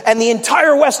trenches, and the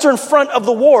entire western front of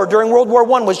the war during World War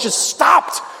I was just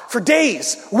stopped for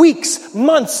days, weeks,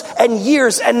 months, and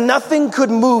years, and nothing could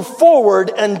move forward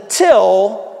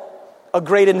until a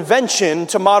great invention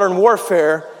to modern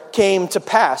warfare came to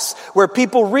pass, where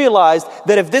people realized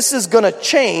that if this is going to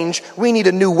change, we need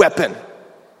a new weapon.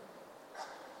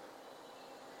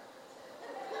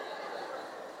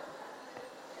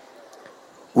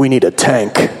 We need a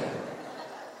tank.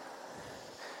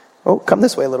 Oh, come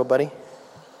this way, little buddy.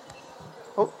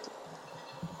 Oh,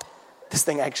 this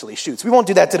thing actually shoots. We won't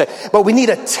do that today, but we need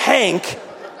a tank.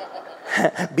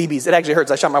 BBs, it actually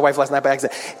hurts. I shot my wife last night by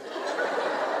accident.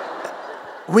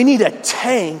 We need a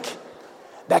tank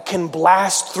that can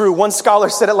blast through. One scholar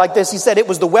said it like this. He said it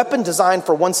was the weapon designed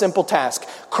for one simple task: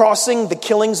 crossing the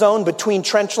killing zone between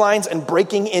trench lines and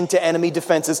breaking into enemy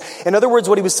defenses. In other words,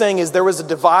 what he was saying is there was a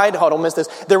divide. Oh, don't miss this.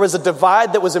 There was a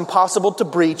divide that was impossible to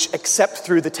breach except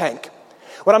through the tank.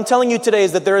 What I'm telling you today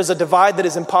is that there is a divide that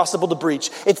is impossible to breach.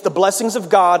 It's the blessings of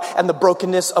God and the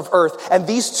brokenness of earth. And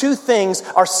these two things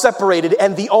are separated.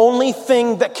 And the only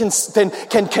thing that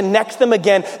can connect them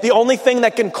again, the only thing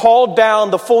that can call down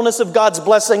the fullness of God's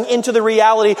blessing into the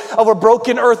reality of a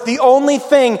broken earth, the only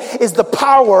thing is the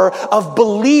power of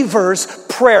believers'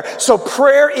 prayer. So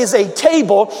prayer is a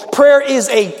table, prayer is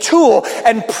a tool,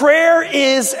 and prayer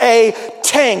is a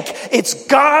tank. It's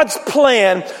God's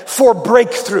plan for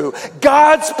breakthrough.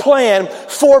 God's plan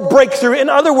for breakthrough. In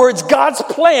other words, God's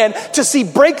plan to see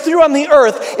breakthrough on the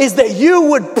earth is that you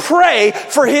would pray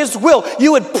for His will.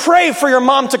 You would pray for your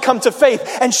mom to come to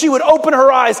faith, and she would open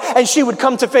her eyes and she would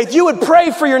come to faith. You would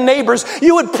pray for your neighbors.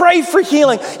 You would pray for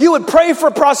healing. You would pray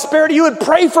for prosperity. You would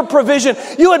pray for provision.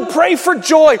 You would pray for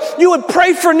joy. You would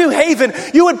pray for New Haven.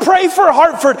 You would pray for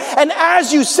Hartford. And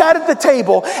as you sat at the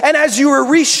table and as you were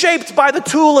reshaped by the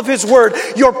tool of His word,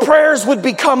 your prayers would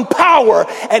become power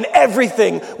and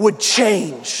everything would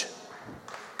change.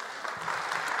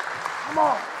 Come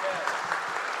on.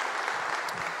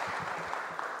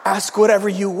 Ask whatever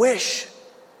you wish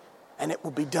and it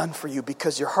will be done for you,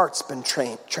 because your heart's been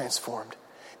transformed,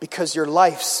 because your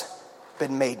life's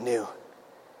been made new.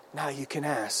 Now you can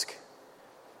ask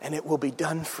and it will be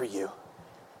done for you.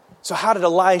 So how did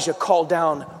Elijah call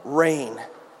down rain?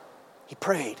 He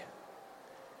prayed.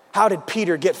 How did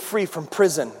Peter get free from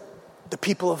prison? The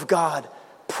people of God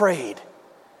prayed.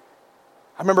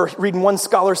 I remember reading, one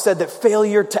scholar said that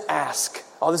failure to ask,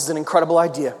 oh, this is an incredible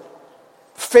idea.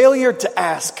 Failure to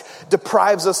ask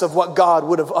deprives us of what God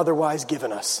would have otherwise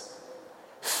given us.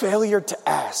 Failure to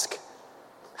ask.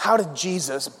 How did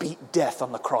Jesus beat death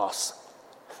on the cross?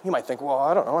 You might think, well,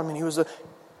 I don't know. I mean,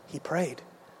 he prayed.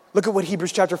 Look at what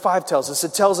Hebrews chapter 5 tells us.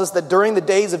 It tells us that during the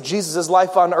days of Jesus'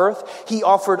 life on earth, He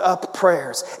offered up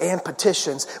prayers and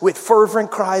petitions with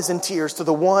fervent cries and tears to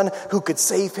the one who could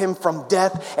save Him from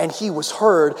death, and He was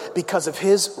heard because of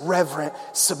His reverent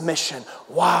submission.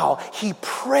 Wow, He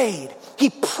prayed.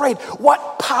 He prayed.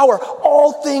 What power.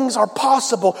 All things are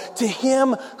possible to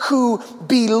him who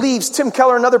believes. Tim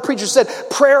Keller, another preacher, said,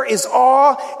 prayer is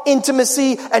awe,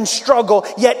 intimacy, and struggle,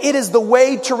 yet it is the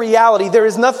way to reality. There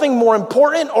is nothing more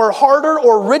important or harder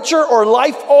or richer or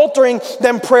life-altering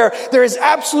than prayer. There is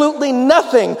absolutely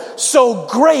nothing so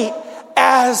great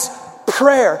as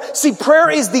prayer. See, prayer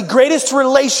is the greatest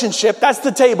relationship. That's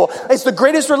the table. It's the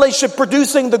greatest relationship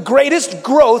producing the greatest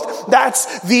growth.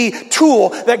 That's the tool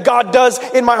that God does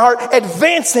in my heart.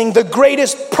 Advancing the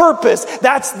greatest purpose.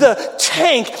 That's the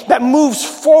tank that moves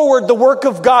forward the work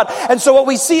of God. And so what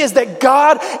we see is that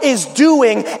God is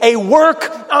doing a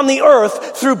work on the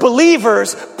earth through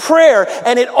believers' prayer.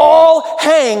 And it all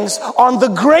hangs on the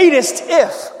greatest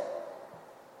if.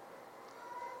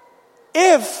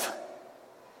 If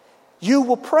you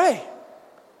will pray.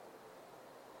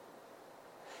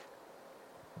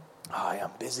 Oh, I'm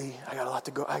busy. I got a lot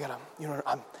to go. I've got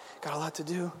a lot to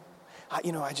do. I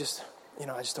just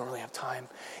don't really have time.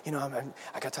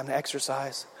 I got time to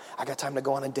exercise. I got time to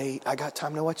go on a date. I got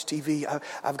time to watch TV.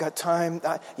 I've got time.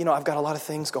 I've got a lot of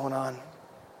things going on.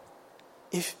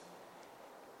 If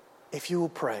you will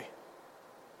pray,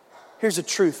 here's a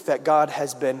truth that God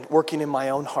has been working in my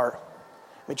own heart.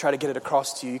 Let me try to get it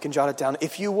across to you. You can jot it down.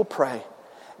 If you will pray,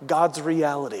 God's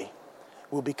reality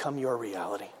will become your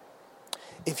reality.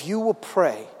 If you will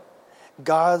pray,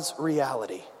 God's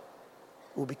reality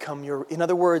will become your... In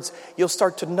other words, you'll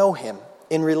start to know Him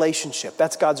in relationship.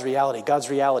 That's God's reality. God's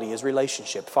reality is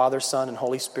relationship. Father, Son, and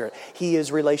Holy Spirit. He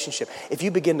is relationship. If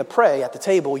you begin to pray at the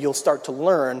table, you'll start to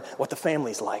learn what the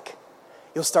family's like.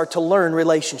 You'll start to learn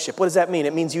relationship. What does that mean?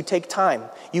 It means you take time.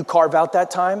 You carve out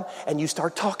that time and you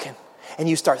start talking. And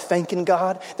you start thanking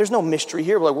God. There's no mystery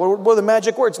here. Like, what are the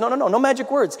magic words? No magic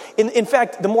words. In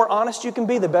fact, the more honest you can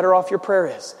be, the better off your prayer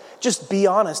is. Just be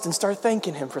honest and start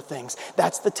thanking Him for things.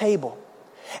 That's the table.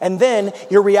 And then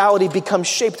your reality becomes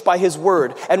shaped by His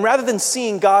word. And rather than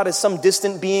seeing God as some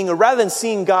distant being, or rather than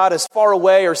seeing God as far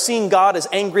away, or seeing God as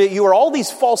angry at you, or all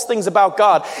these false things about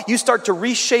God, you start to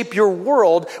reshape your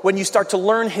world when you start to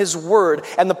learn His word.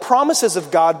 And the promises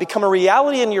of God become a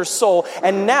reality in your soul.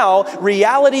 And now,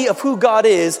 reality of who God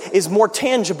is more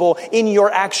tangible in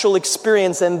your actual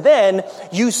experience. And then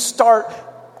you start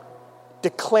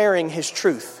declaring His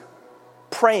truth,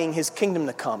 praying His kingdom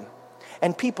to come.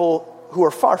 And people who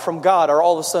are far from God are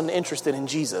all of a sudden interested in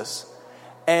Jesus.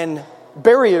 And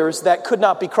barriers that could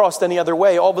not be crossed any other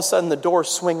way, all of a sudden the doors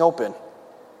swing open.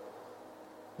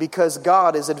 Because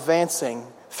God is advancing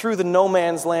through the no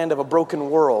man's land of a broken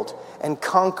world and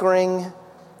conquering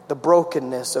the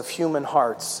brokenness of human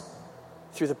hearts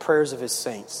through the prayers of His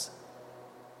saints.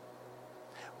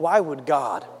 Why would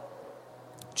God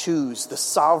choose, the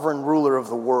sovereign ruler of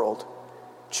the world,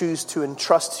 choose to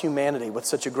entrust humanity with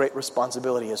such a great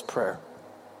responsibility as prayer?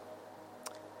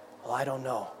 Well, I don't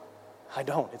know. I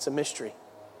don't. It's a mystery.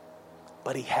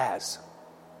 But he has.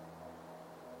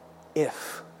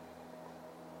 If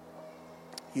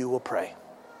you will pray.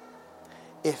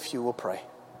 If you will pray.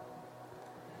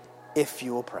 If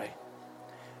you will pray.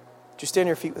 Would you stand on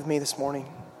your feet with me this morning?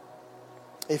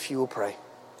 If you will pray.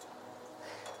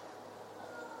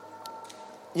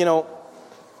 You know,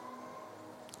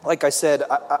 like I said,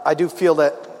 I do feel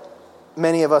that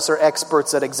many of us are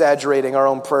experts at exaggerating our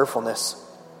own prayerfulness.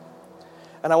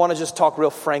 And I want to just talk real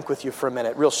frank with you for a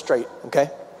minute, real straight, okay?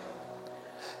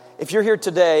 If you're here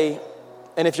today,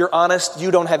 and if you're honest, you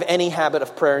don't have any habit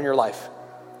of prayer in your life.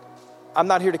 I'm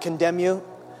not here to condemn you.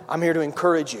 I'm here to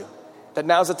encourage you that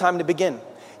now's the time to begin.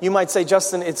 You might say,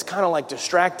 Justin, it's kind of like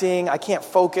distracting. I can't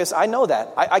focus. I know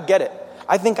that. I get it.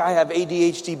 I think I have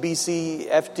ADHD, BC,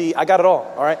 FD. I got it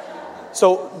all right?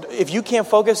 So if you can't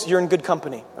focus, you're in good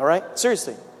company, all right?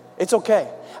 Seriously, it's okay.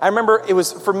 I remember it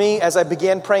was, for me, as I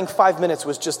began praying, 5 minutes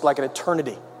was just like an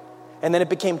eternity. And then it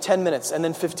became 10 minutes, and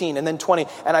then 15, and then 20.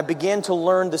 And I began to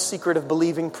learn the secret of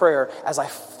believing prayer as I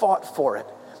fought for it.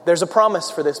 There's a promise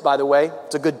for this, by the way.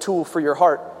 It's a good tool for your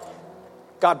heart.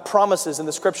 God promises in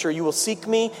the scripture, you will seek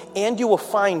me and you will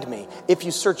find me if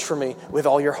you search for me with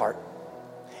all your heart.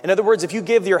 In other words, if you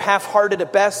give your half-hearted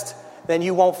at best, then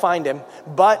you won't find him.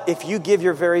 But if you give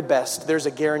your very best, there's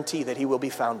a guarantee that he will be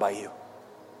found by you.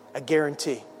 A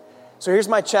guarantee. So here's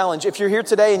my challenge. If you're here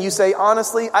today and you say,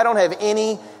 honestly, I don't have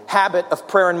any habit of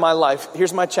prayer in my life,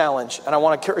 here's my challenge, and I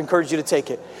want to encourage you to take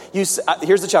it. Here's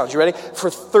the challenge. You ready? For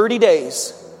 30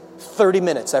 days, 30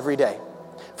 minutes every day.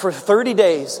 For 30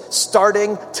 days,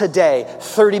 starting today,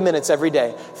 30 minutes every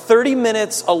day. 30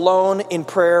 minutes alone in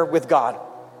prayer with God.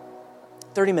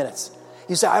 30 minutes.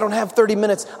 You say, I don't have 30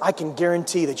 minutes. I can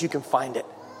guarantee that you can find it.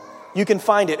 You can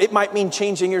find it. It might mean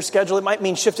changing your schedule. It might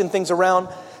mean shifting things around.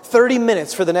 30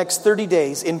 minutes for the next 30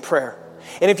 days in prayer.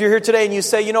 And if you're here today and you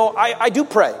say, you know, I do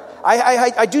pray.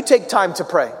 I do take time to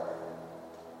pray.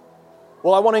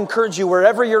 Well, I want to encourage you,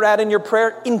 wherever you're at in your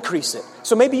prayer, increase it.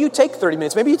 So maybe you take 30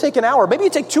 minutes, maybe you take an hour, maybe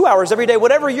you take 2 hours every day,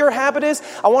 whatever your habit is,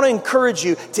 I want to encourage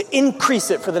you to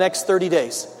increase it for the next 30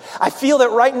 days. I feel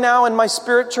that right now in my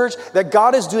spirit, church, that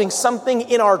God is doing something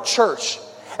in our church.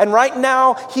 And right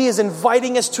now, he is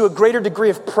inviting us to a greater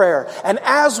degree of prayer. And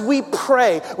as we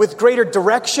pray with greater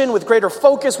direction, with greater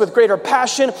focus, with greater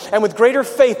passion, and with greater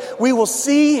faith, we will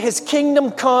see his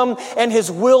kingdom come and his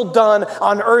will done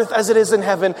on earth as it is in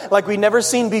heaven, like we've never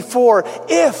seen before,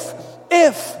 if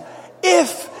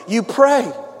you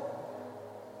pray.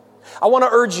 I want to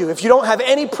urge you, if you don't have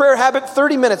any prayer habit,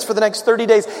 30 minutes for the next 30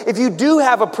 days. If you do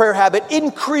have a prayer habit,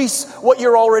 increase what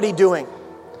you're already doing.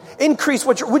 Increase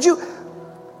what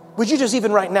would you just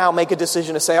even right now make a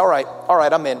decision to say, all right,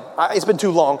 I'm in. It's been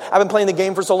too long. I've been playing the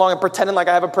game for so long. I'm pretending like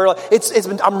I have a prayer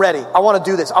life. I'm ready. I want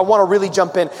to do this. I want to really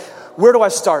jump in. Where do I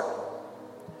start?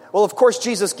 Well, of course,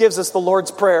 Jesus gives us the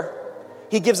Lord's Prayer.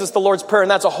 He gives us the Lord's Prayer, and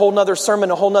that's a whole nother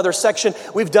sermon, a whole nother section.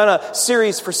 We've done a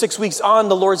series for 6 weeks on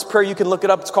the Lord's Prayer. You can look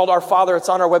it up. It's called Our Father. It's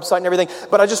on our website and everything.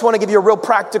 But I just want to give you a real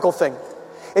practical thing.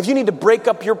 If you need to break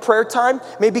up your prayer time,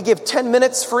 maybe give 10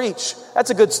 minutes for each.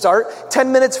 That's a good start.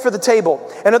 10 minutes for the table.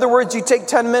 In other words, you take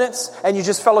 10 minutes and you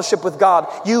just fellowship with God.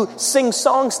 You sing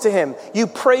songs to him. You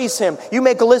praise him. You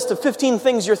make a list of 15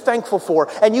 things you're thankful for.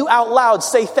 And you out loud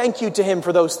say thank you to him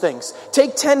for those things.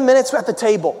 Take 10 minutes at the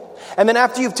table. And then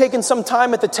after you've taken some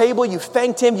time at the table, you've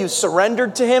thanked him, you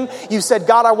surrendered to him, you said,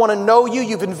 God, I want to know you.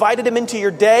 You've invited him into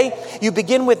your day. You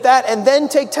begin with that and then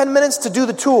take 10 minutes to do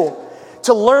the tool.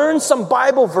 To learn some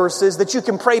Bible verses that you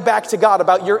can pray back to God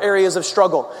about your areas of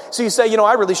struggle. So you say,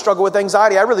 I really struggle with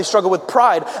anxiety. I really struggle with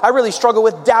pride. I really struggle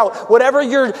with doubt. Whatever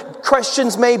your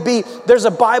questions may be, there's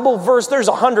a Bible verse. There's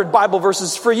 100 Bible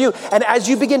verses for you. And as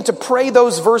you begin to pray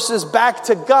those verses back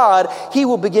to God, he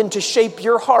will begin to shape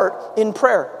your heart in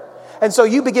prayer. And so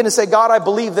you begin to say, God, I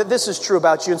believe that this is true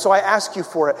about you. And so I ask you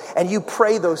for it. And you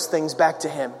pray those things back to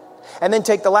him. And then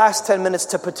take the last 10 minutes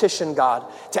to petition God,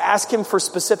 to ask him for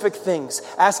specific things.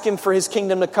 Ask him for his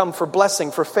kingdom to come, for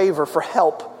blessing, for favor, for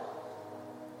help.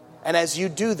 And as you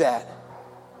do that,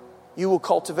 you will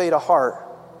cultivate a heart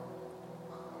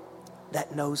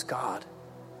that knows God.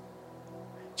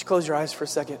 Would you close your eyes for a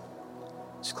second?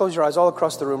 Just close your eyes all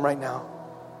across the room right now.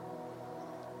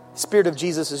 The Spirit of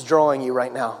Jesus is drawing you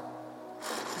right now.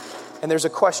 And there's a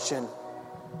question.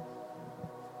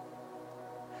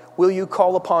 Will you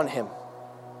call upon him?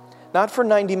 Not for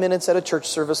 90 minutes at a church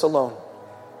service alone,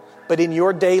 but in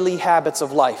your daily habits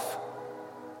of life.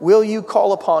 Will you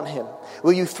call upon him?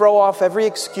 Will you throw off every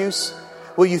excuse?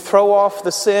 Will you throw off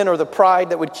the sin or the pride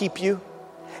that would keep you?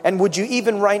 And would you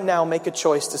even right now make a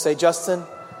choice to say, Justin,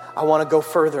 I want to go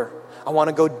further. I want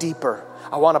to go deeper.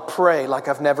 I want to pray like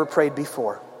I've never prayed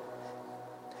before.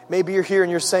 Maybe you're here and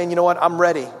you're saying, you know what, I'm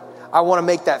ready. I want to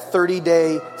make that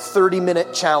 30-day,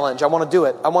 30-minute challenge. I want to do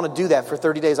it. I want to do that for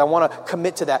 30 days. I want to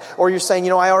commit to that. Or you're saying, you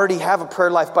know, I already have a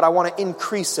prayer life, but I want to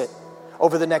increase it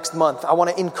over the next month. I want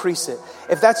to increase it.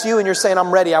 If that's you and you're saying,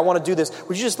 I'm ready, I want to do this,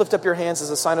 would you just lift up your hands as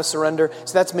a sign of surrender?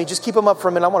 So that's me. Just keep them up for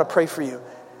a minute. I want to pray for you.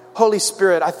 Holy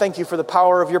Spirit, I thank you for the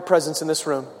power of your presence in this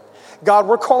room. God,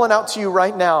 we're calling out to you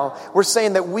right now. We're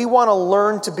saying that we want to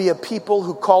learn to be a people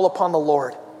who call upon the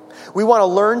Lord. We want to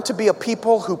learn to be a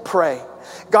people who pray.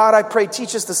 God, I pray,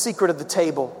 teach us the secret of the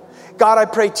table. God, I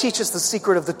pray, teach us the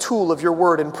secret of the tool of your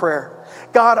word and prayer.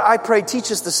 God, I pray,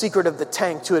 teach us the secret of the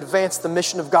tank to advance the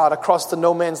mission of God across the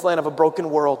no man's land of a broken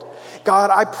world. God,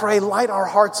 I pray, light our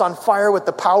hearts on fire with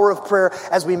the power of prayer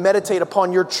as we meditate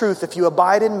upon your truth. If you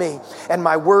abide in me and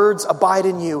my words abide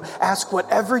in you, ask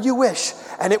whatever you wish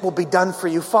and it will be done for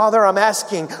you. Father, I'm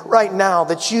asking right now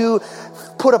that you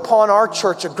put upon our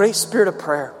church a great spirit of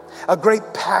prayer, a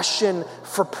great passion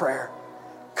for prayer.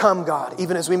 Come, God,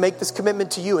 even as we make this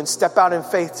commitment to you and step out in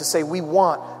faith to say we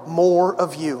want more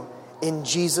of you in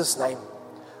Jesus' name.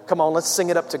 Come on, let's sing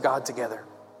it up to God together.